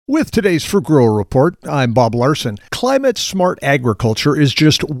With today's Fruit Grower Report, I'm Bob Larson. Climate-smart agriculture is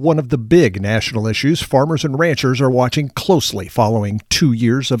just one of the big national issues farmers and ranchers are watching closely following 2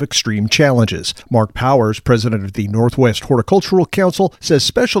 years of extreme challenges. Mark Powers, president of the Northwest Horticultural Council, says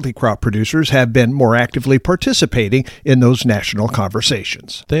specialty crop producers have been more actively participating in those national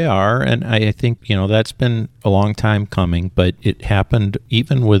conversations. They are, and I think, that's been a long time coming, but it happened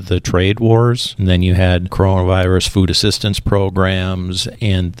even with the trade wars. And then you had coronavirus food assistance programs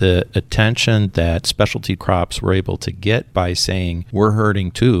and the attention that specialty crops were able to get by saying, we're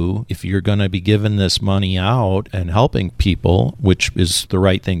hurting too. If you're going to be giving this money out and helping people, which is the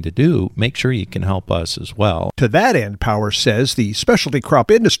right thing to do, make sure you can help us as well. To that end, Powers says the specialty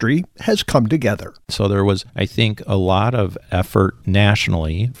crop industry has come together. So there was, I think, a lot of effort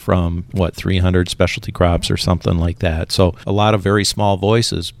nationally from, 300 specialty crops or something like that. So a lot of very small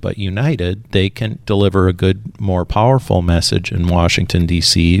voices, but united, they can deliver a good, more powerful message in Washington,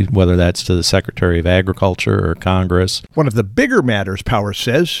 D.C., whether that's to the Secretary of Agriculture or Congress. One of the bigger matters, Powers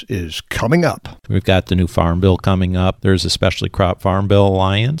says, is coming up. We've got the new Farm Bill coming up. There's a Specialty Crop Farm Bill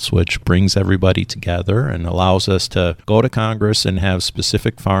Alliance, which brings everybody together and allows us to go to Congress and have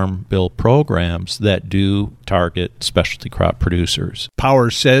specific Farm Bill programs that do target specialty crop producers.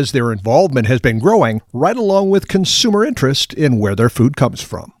 Powers says their involvement has been growing right along with consumer interest in where their food comes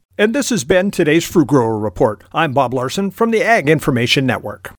from. And this has been today's Fruit Grower Report. I'm Bob Larson from the Ag Information Network.